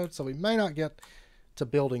episode, so we may not get to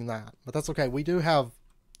building that. But that's okay, we do have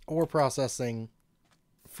ore processing,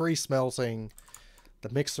 free smelting, the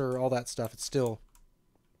mixer, all that stuff. It's still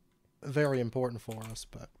very important for us,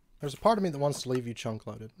 but there's a part of me that wants to leave you chunk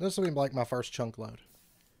loaded. This will be like my first chunk load.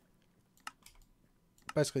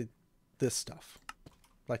 Basically, this stuff.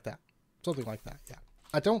 Like that. Something like that, yeah.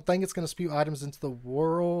 I don't think it's going to spew items into the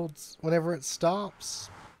world whenever it stops.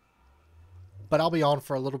 But I'll be on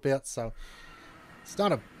for a little bit, so it's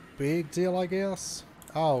not a big deal, I guess.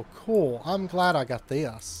 Oh, cool. I'm glad I got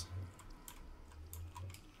this.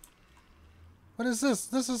 What is this?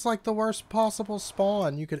 This is like the worst possible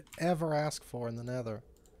spawn you could ever ask for in the nether.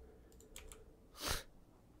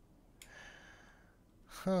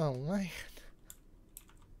 Oh, man.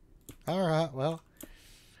 Alright, well,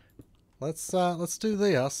 let's do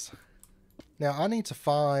this. Now, I need to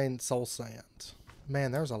find soul sand.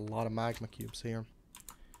 Man, there's a lot of magma cubes here.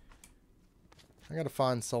 I gotta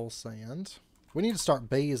find soul sand. We need to start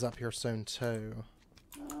bees up here soon, too.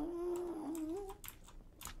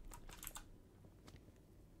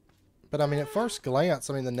 But, I mean, at first glance,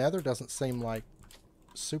 I mean, the nether doesn't seem like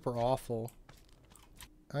super awful.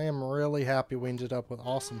 I am really happy we ended up with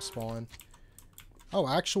awesome spawn. Oh,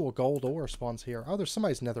 actual gold ore spawns here. Oh, there's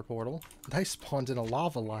somebody's nether portal. They spawned in a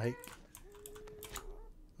lava lake.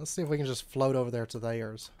 Let's see if we can just float over there to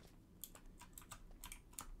theirs.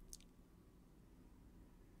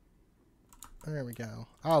 There we go.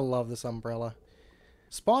 I love this umbrella.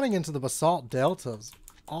 Spawning into the basalt delta is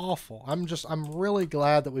awful. I'm really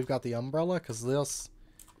glad that we've got the umbrella, because this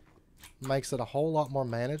makes it a whole lot more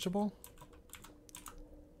manageable.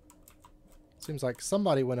 Seems like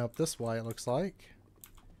somebody went up this way, it looks like.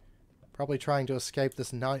 Probably trying to escape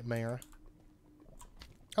this nightmare.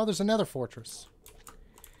 Oh, there's another fortress.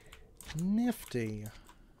 Nifty.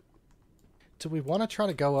 Do we want to try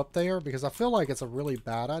to go up there? Because I feel like it's a really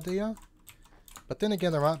bad idea. But then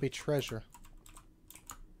again, there might be treasure.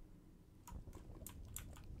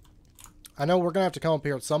 I know we're going to have to come up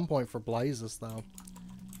here at some point for blazes, though.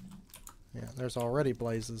 Yeah, there's already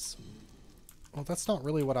blazes. Well, that's not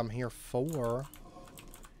really what I'm here for.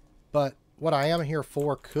 But what I am here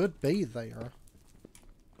for could be there.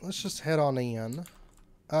 Let's just head on in.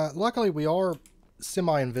 Luckily, we are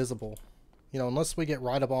semi-invisible. You know, unless we get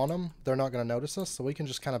right up on them, they're not going to notice us. So we can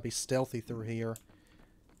just kind of be stealthy through here.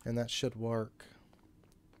 And that should work.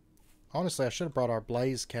 Honestly, I should have brought our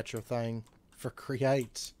blaze catcher thing for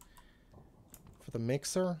create. For the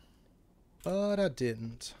mixer. But I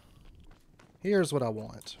didn't. Here's what I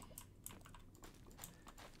want.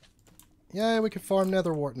 Yeah, we can farm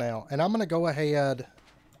netherwort now. And I'm going to go ahead,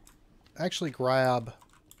 actually grab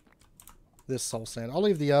this soul sand. I'll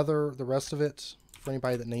leave the rest of it for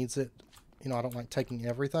anybody that needs it. You know, I don't like taking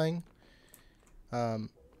everything. But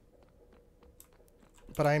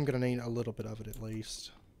I am going to need a little bit of it at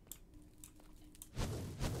least.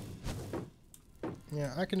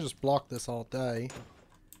 Yeah, I can just block this all day.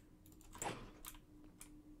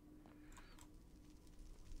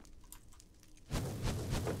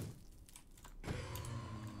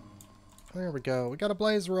 There we go. We got a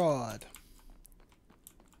blaze rod.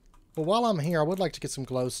 Well, while I'm here, I would like to get some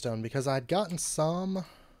glowstone because I'd gotten some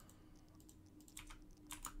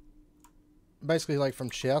basically like from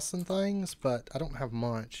chests and things, but I don't have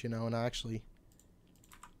much, you know, and I actually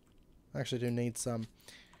do need some.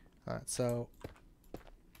 Alright, so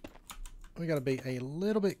we got to be a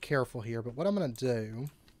little bit careful here, but what I'm going to do,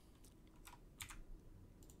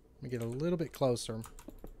 let me get a little bit closer.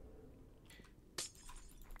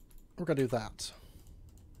 We're going to do that.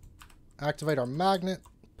 Activate our magnet,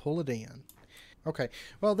 pull it in. Okay,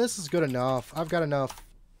 well, this is good enough. I've got enough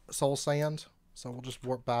soul sand, so we'll just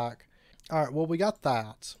warp back. Alright, well, we got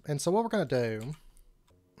that. And so what we're going to do,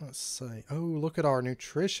 let's see. Oh, look at our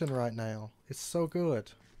nutrition right now. It's so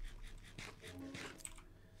good.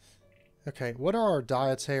 Okay, what are our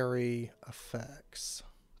dietary effects?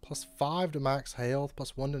 +5 to max health,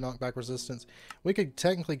 +1 to knockback resistance. We could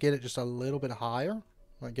technically get it just a little bit higher.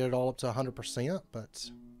 Might get it all up to 100%,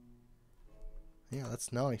 but yeah,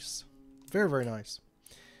 that's nice. Very, very nice.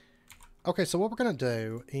 Okay, so what we're going to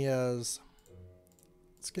do is,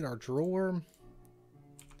 let's get our drawer.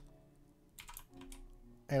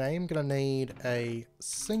 And I am going to need a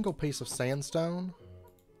single piece of sandstone.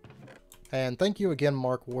 And thank you again,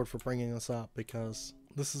 Mark Ward, for bringing this up, because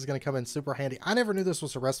this is going to come in super handy. I never knew this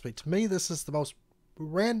was a recipe. To me, this is the most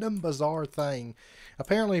random, bizarre thing.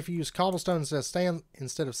 Apparently, if you use cobblestone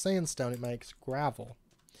instead of sandstone, it makes gravel,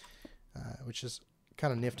 which is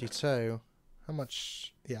kind of nifty too. How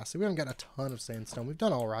much? Yeah, so we haven't got a ton of sandstone. We've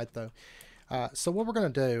done all right though. So what we're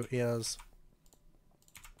going to do is,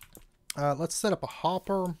 let's set up a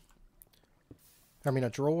hopper. A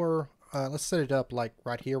drawer. Let's set it up like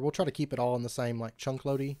right here. We'll try to keep it all in the same like chunk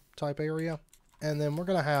loady type area. And then we're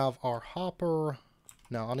going to have our hopper.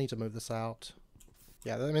 No, I'll need to move this out.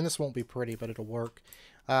 Yeah, I mean, this won't be pretty, but it'll work.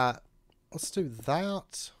 Let's do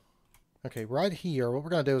that. Okay, right here, what we're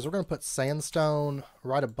going to do is we're going to put sandstone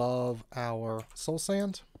right above our soul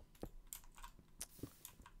sand.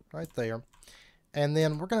 Right there. And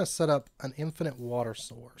then we're going to set up an infinite water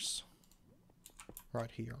source.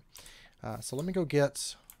 Right here. So let me go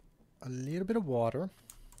get a little bit of water.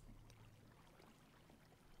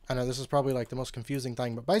 I know this is probably like the most confusing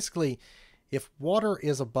thing, but basically, if water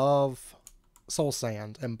is above soul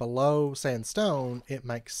sand and below sandstone, it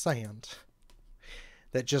makes sand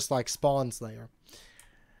that just like spawns there.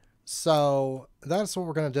 So that's what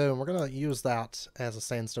we're going to do, and we're going to use that as a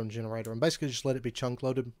sandstone generator and basically just let it be chunk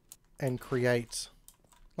loaded and create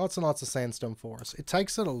lots and lots of sandstone for us. It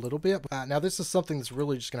takes it a little bit. Now this is something that's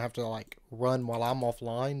really just going to have to like run while I'm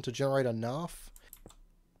offline to generate enough.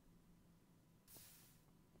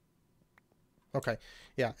 Okay,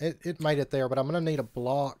 yeah, it made it there, but I'm going to need a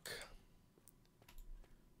block.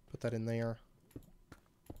 Put that in there.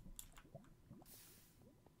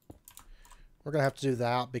 We're going to have to do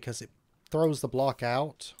that because it throws the block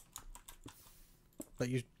out. But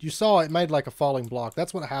you saw it made like a falling block.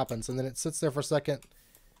 That's what happens. And then it sits there for a second.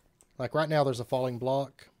 Like right now there's a falling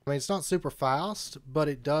block. I mean, it's not super fast, but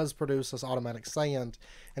it does produce this automatic sand,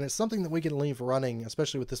 and it's something that we can leave running,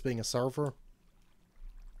 especially with this being a server.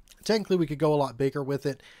 Technically, we could go a lot bigger with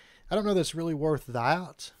it. I don't know that it's really worth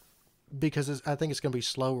that, because I think it's going to be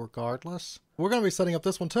slow regardless. We're going to be setting up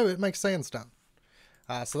this one too. It makes sandstone.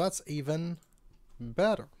 So that's even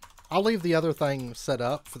better. I'll leave the other thing set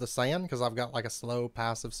up for the sand, because I've got like a slow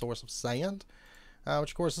passive source of sand,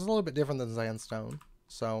 which of course is a little bit different than sandstone.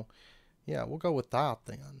 So yeah, we'll go with that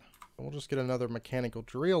then. We'll just get another mechanical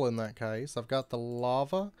drill in that case. I've got the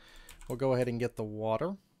lava. We'll go ahead and get the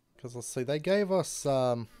water. Because let's see, they gave us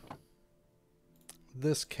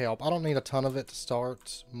this kelp. I don't need a ton of it to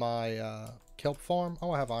start my kelp farm.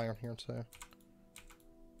 Oh, I have iron here too.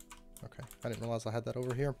 Okay, I didn't realize I had that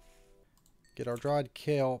over here. Get our dried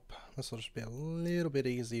kelp. This will just be a little bit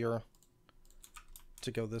easier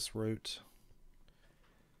to go this route.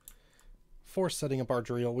 For setting up our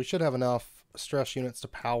drill, we should have enough stress units to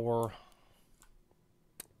power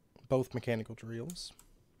both mechanical drills.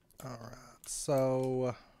 Alright,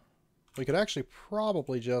 so we could actually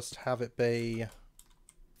probably just have it be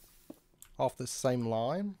off this same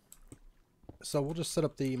line. So we'll just set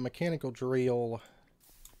up the mechanical drill,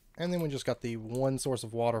 and then we just got the one source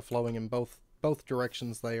of water flowing in both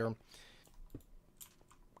directions there.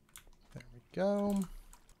 There we go.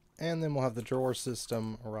 And then we'll have the drawer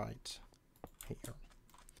system right here.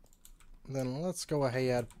 Then let's go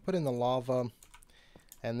ahead, put in the lava,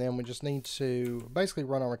 and then we just need to basically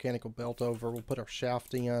run our mechanical belt over. We'll put our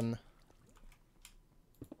shaft in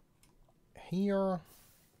here,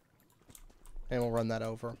 and we'll run that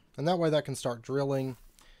over. And that way that can start drilling,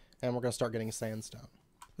 and we're going to start getting sandstone.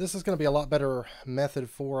 This is going to be a lot better method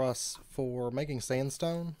for us for making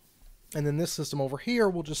sandstone. And then this system over here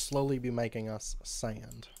will just slowly be making us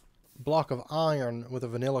sand. Block of iron with a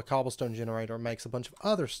vanilla cobblestone generator makes a bunch of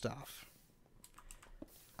other stuff.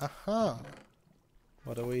 Aha.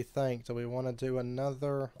 What do we think? Do we want to do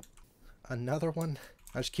another one?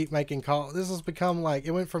 I just keep making this has become like,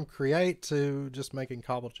 it went from create to just making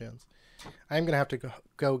cobblegens. I'm going to have to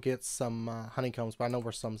go get some honeycombs, but I know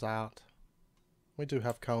where some's out. We do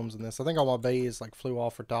have combs in this. I think all my bees like flew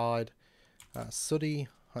off or died. Sooty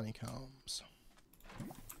honeycombs.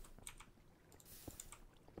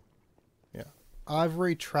 Yeah.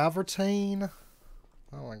 Ivory travertine.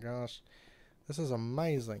 Oh my gosh. This is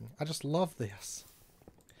amazing. I just love this.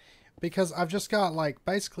 Because I've just got like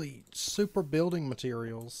basically super building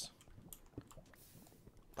materials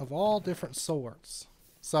of all different sorts.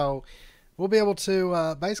 So we'll be able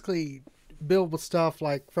to basically build with stuff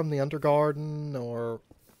like from the Undergarden or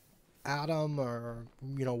Atom or,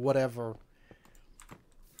 you know, whatever,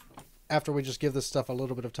 after we just give this stuff a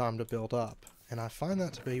little bit of time to build up. And I find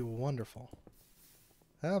that to be wonderful.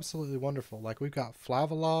 Absolutely wonderful. Like we've got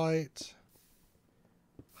flavolite,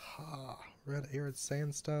 red arid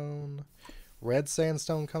sandstone. Red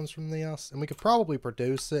sandstone comes from this, and we could probably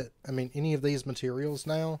produce it. I mean, any of these materials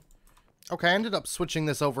now. Okay, I ended up switching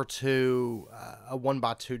this over to a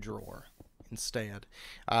 1x2 drawer instead.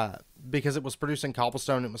 Because it was producing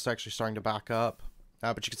cobblestone, it was actually starting to back up.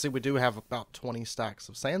 But you can see we do have about 20 stacks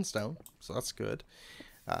of sandstone, so that's good.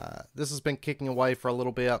 This has been kicking away for a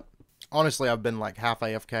little bit. Honestly, I've been like half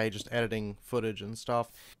AFK, just editing footage and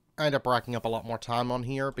stuff. I end up racking up a lot more time on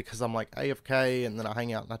here because I'm like AFK, and then I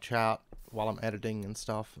hang out in the chat while I'm editing and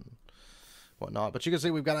stuff and whatnot. But you can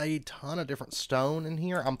see we've got a ton of different stone in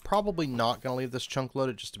here. I'm probably not going to leave this chunk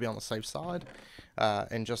loaded just to be on the safe side,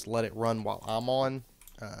 and just let it run while I'm on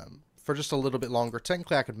for just a little bit longer.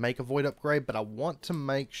 Technically, I could make a void upgrade, but I want to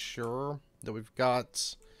make sure that we've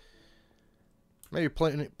got maybe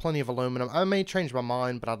plenty of aluminum. I may change my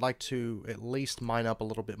mind, but I'd like to at least mine up a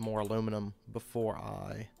little bit more aluminum before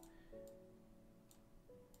I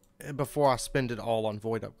spend it all on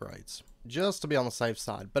void upgrades, just to be on the safe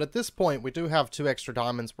side. But at this point, we do have 2 extra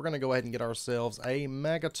diamonds. We're going to go ahead and get ourselves a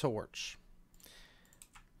mega torch.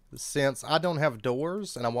 Since I don't have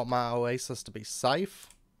doors and I want my oasis to be safe,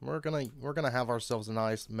 we're gonna have ourselves a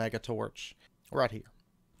nice mega torch right here.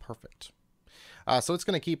 Perfect. So it's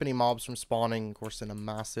going to keep any mobs from spawning, of course, in a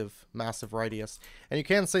massive radius. And you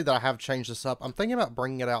can see that I have changed this up. I'm thinking about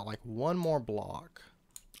bringing it out like 1 more block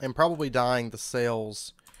and probably dyeing the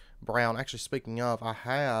sails brown. Actually, speaking of, I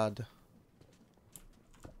had,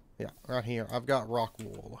 yeah, right here, I've got rock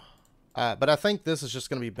wool. But I think this is just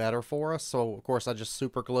going to be better for us. So, of course, I just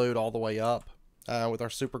super glued all the way up with our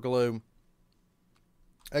super glue.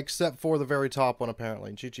 Except for the very top one,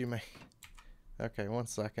 apparently. GG me. Okay, 1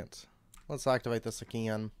 second. Let's activate this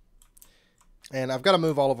again. And I've got to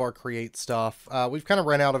move all of our create stuff. We've kind of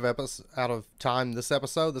ran out of time this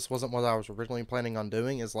episode. This wasn't what I was originally planning on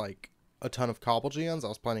doing, is like a ton of Cobblegens. I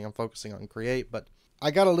was planning on focusing on create, but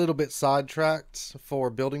I got a little bit sidetracked for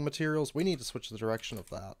building materials. We need to switch the direction of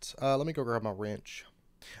that. Let me go grab my wrench.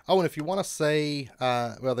 Oh, and if you want to say,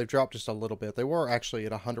 well, they've dropped just a little bit. They were actually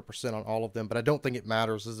at 100% on all of them, but I don't think it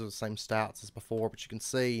matters. These are the same stats as before, but you can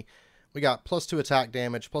see we got +2 attack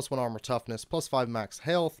damage, +1 armor toughness, +5 max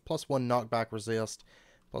health, +1 knockback resist,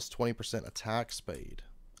 plus 20% attack speed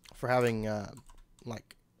for having,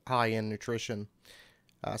 like, high-end nutrition.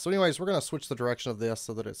 So anyways, we're going to switch the direction of this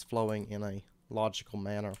so that it's flowing in a logical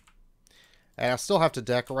manner. And I still have to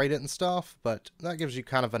decorate it and stuff, but that gives you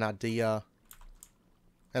kind of an idea.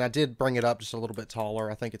 And I did bring it up just a little bit taller.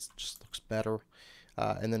 I think it just looks better.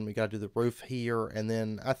 And then we got to do the roof here. And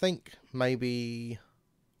then I think maybe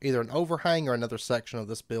either an overhang or another section of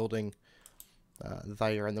this building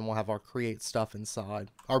there. And then we'll have our create stuff inside.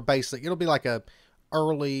 Our basic, it'll be like a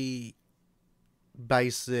early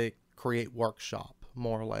basic create workshop,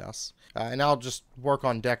 more or less. And I'll just work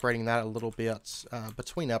on decorating that a little bit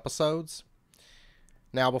between episodes.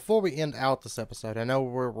 Now, before we end out this episode, I know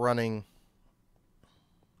we're running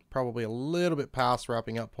probably a little bit past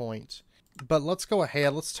wrapping up point, but let's go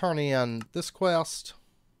ahead. Let's turn in this quest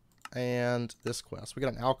and this quest. We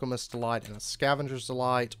got an Alchemist's Delight and a Scavenger's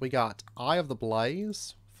Delight. We got Eye of the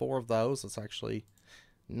Blaze, 4 of those. That's actually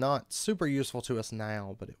not super useful to us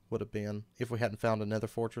now, but it would have been if we hadn't found another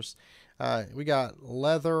fortress. We got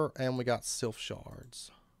leather and we got sylph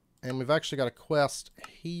shards. And we've actually got a quest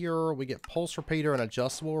here. We get pulse repeater and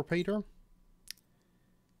adjustable repeater.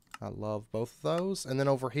 I love both of those. And then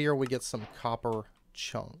over here we get some copper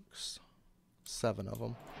chunks. 7 of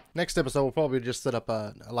them. Next episode we'll probably just set up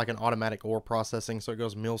like an automatic ore processing, so it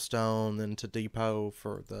goes millstone, then to depot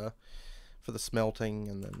for the smelting,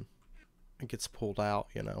 and then it gets pulled out,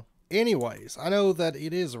 you know. Anyways, I know that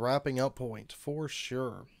it is wrapping up point for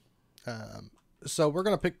sure. So we're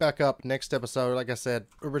going to pick back up next episode. Like I said,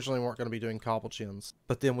 originally we weren't going to be doing Cobblegens,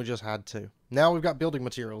 but then we just had to. Now we've got building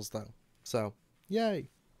materials though. So, yay.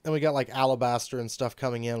 And we got like alabaster and stuff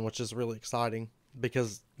coming in, which is really exciting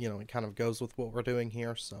because, you know, it kind of goes with what we're doing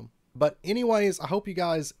here. So, but anyways, I hope you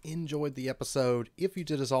guys enjoyed the episode. If you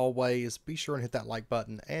did, as always, be sure and hit that like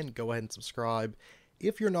button and go ahead and subscribe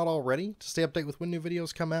if you're not already to stay updated with when new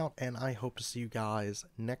videos come out. And I hope to see you guys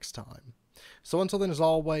next time. So until then, as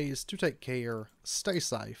always, do take care, stay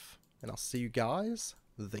safe, and I'll see you guys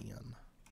then.